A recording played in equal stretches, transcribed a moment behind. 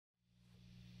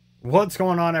What's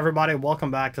going on, everybody?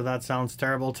 Welcome back to That Sounds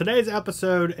Terrible. Today's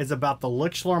episode is about the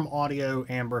Lichtlaerm Audio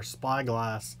Amber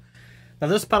Spyglass. Now,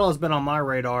 this pedal has been on my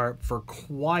radar for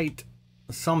quite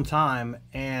some time,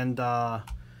 and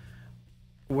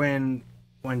when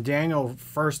Daniel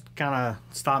first kind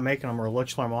of stopped making them, or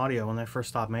Lichtlaerm Audio, when they first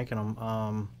stopped making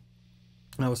them,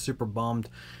 I was super bummed,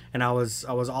 and I was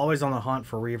always on the hunt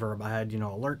for reverb. I had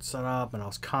alerts set up, and I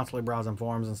was constantly browsing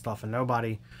forums and stuff, and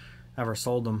nobody ever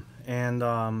sold them. And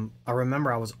I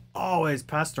remember I was always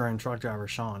pestering truck driver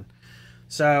Sean.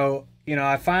 So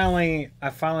I finally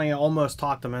almost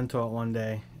talked him into it one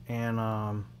day,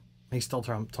 and he still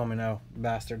told me no,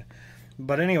 bastard.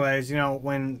 But anyways,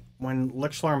 when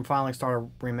Lichtlaerm finally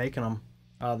started remaking them,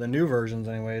 the new versions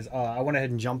anyways, I went ahead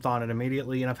and jumped on it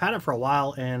immediately, and I've had it for a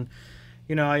while. And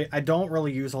I don't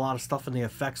really use a lot of stuff in the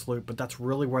effects loop, but that's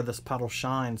really where this pedal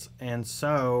shines. And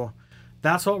so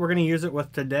that's what we're going to use it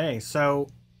with today. So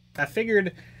I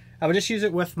figured I would just use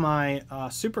it with my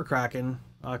Super Kraken,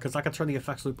 because I can turn the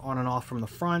effects loop on and off from the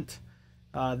front.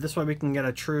 This way we can get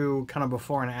a true kind of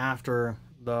before and after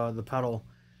the pedal.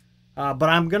 But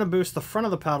I'm going to boost the front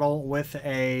of the pedal with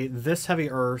a This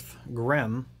Heavy Earth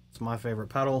Grim. It's my favorite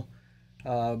pedal,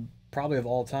 probably of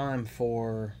all time,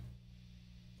 for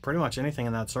pretty much anything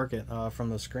in that circuit, from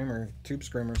the Tube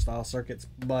Screamer style circuits.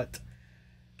 But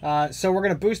so we're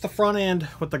going to boost the front end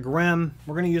with the Grim.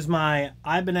 We're going to use my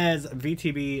Ibanez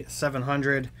VTB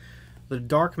 700, the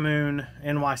Dark Moon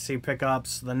NYC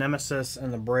pickups, the Nemesis,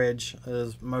 and the Bridge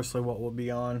is mostly what we'll be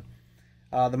on.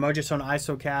 The Mojitone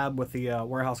ISO cab with the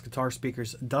warehouse guitar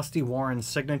speakers, Dusty Warren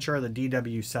Signature, the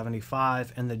DW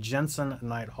 75, and the Jensen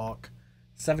Nighthawk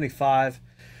 75.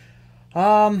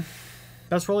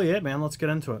 That's really it, man. Let's get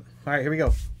into it. All right, here we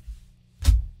go.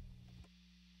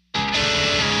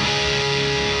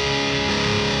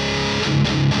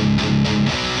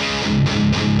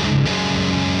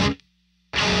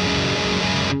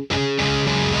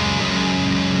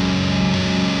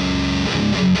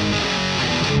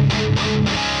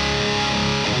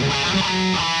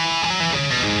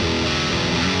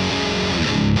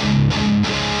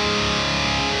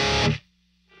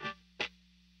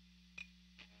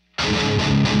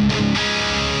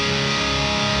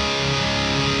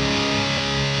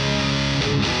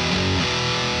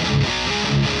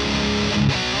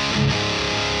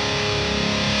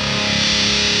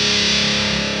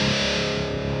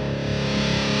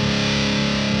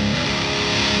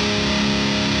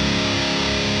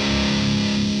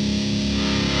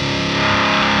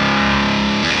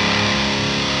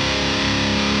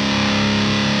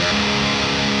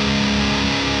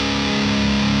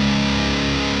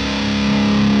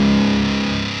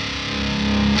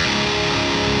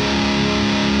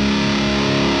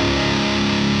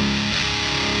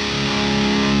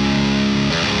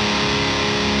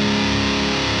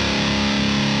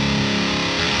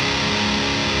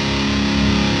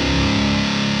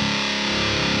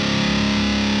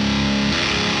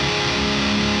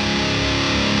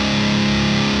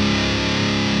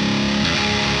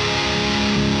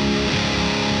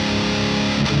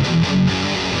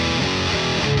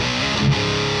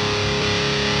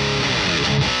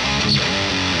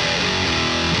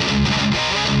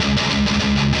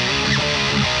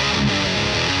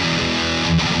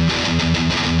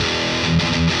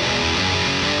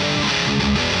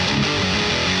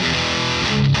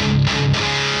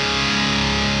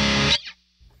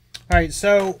 All right,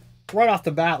 so right off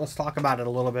the bat, let's talk about it a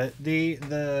little bit.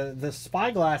 The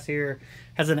Spyglass here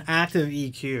has an active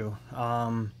EQ.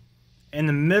 In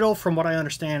the middle, from what I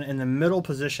understand, in the middle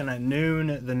position at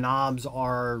noon, the knobs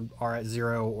are at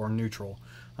 0 or neutral.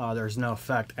 There's no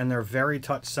effect, and they're very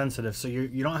touch sensitive, so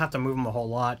you don't have to move them a whole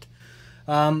lot.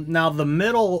 Now the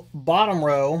middle bottom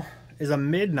row is a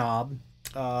mid knob,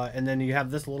 and then you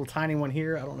have this little tiny one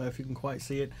here. I don't know if you can quite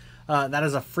see it. That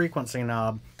is a frequency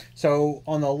knob. So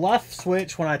on the left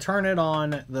switch, when I turn it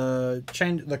on,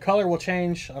 the color will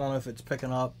change. I don't know if it's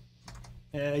picking up.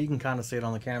 Yeah, you can kind of see it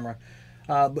on the camera.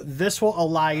 But this will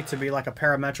allow you to be like a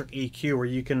parametric EQ, where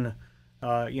you can,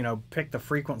 pick the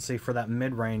frequency for that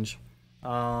mid-range.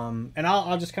 And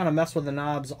I'll just kind of mess with the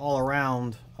knobs all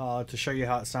around to show you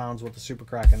how it sounds with the Super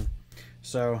Kraken.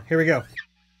 So here we go.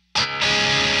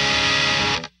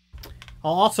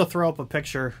 I'll also throw up a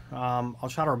picture. I'll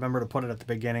try to remember to put it at the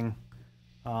beginning,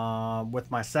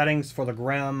 with my settings for the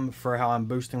Grim, for how I'm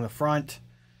boosting the front,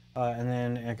 and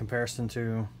then in comparison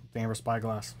to the Amber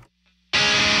Spyglass.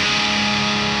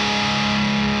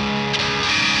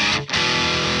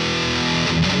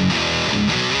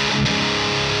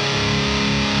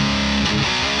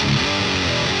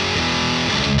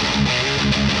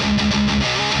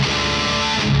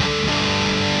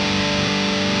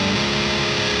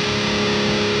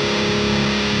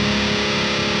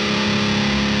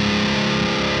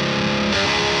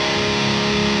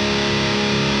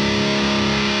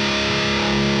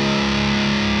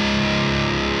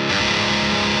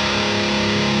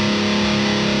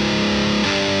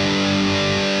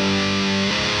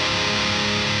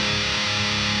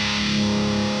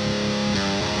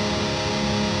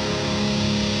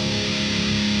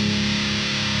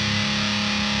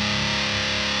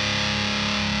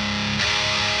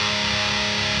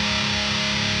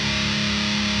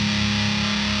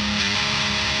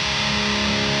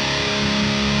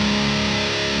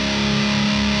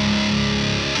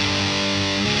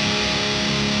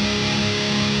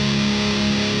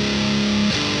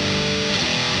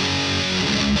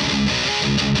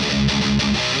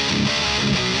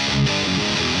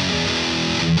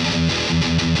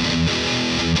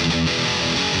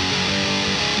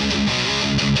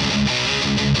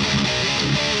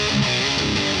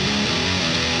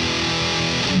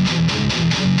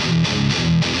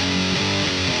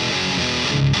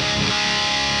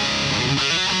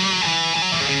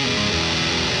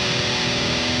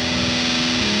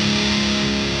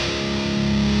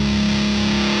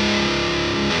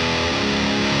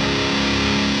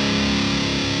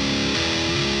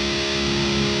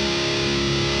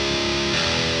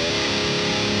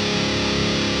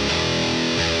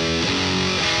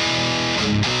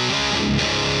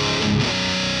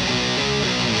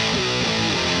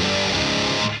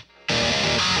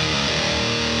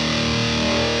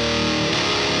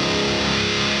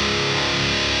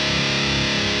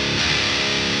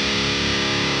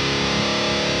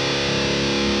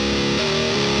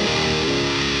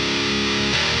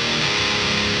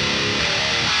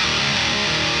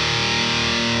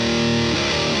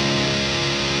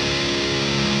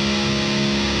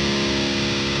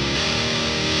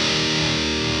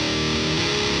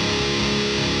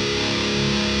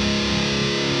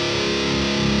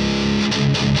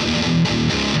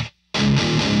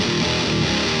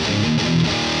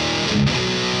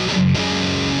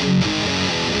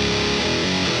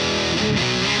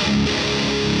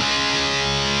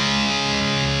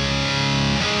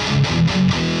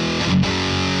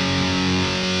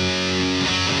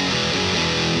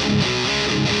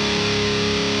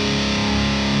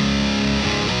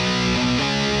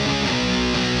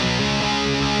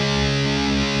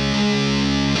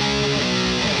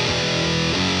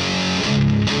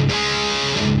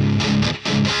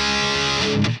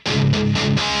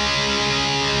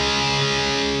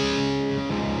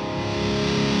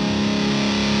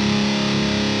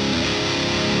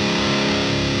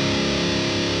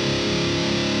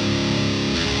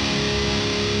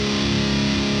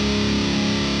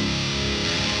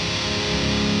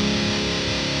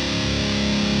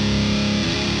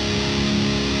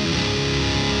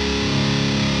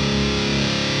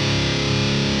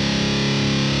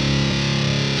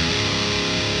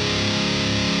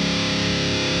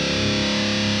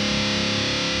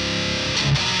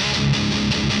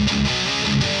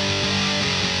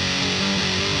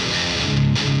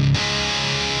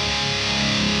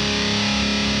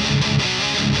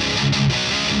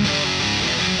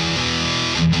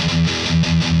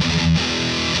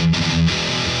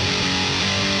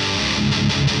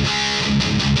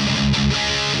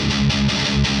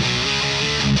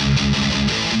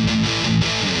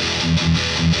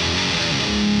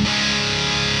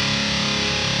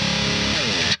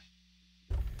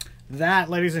 that,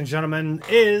 ladies and gentlemen,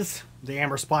 is the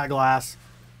Amber Spyglass.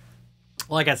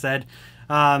 Like I said,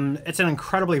 it's an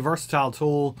incredibly versatile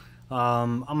tool.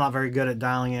 I'm not very good at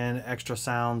dialing in extra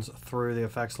sounds through the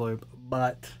effects loop,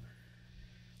 but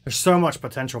there's so much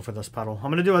potential for this pedal. I'm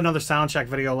going to do another sound check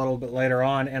video a little bit later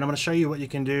on, and I'm going to show you what you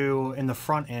can do in the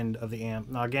front end of the amp.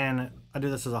 Now, again, I do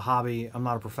this as a hobby. I'm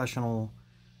not a professional,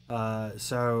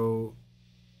 so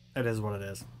it is what it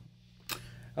is.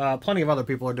 Plenty of other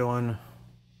people are doing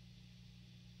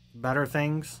better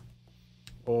things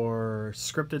or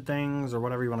scripted things or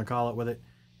whatever you want to call it with it.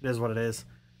 It is what it is.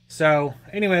 So,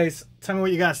 anyways, tell me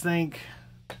what you guys think.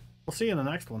 We'll see you in the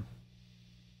next one.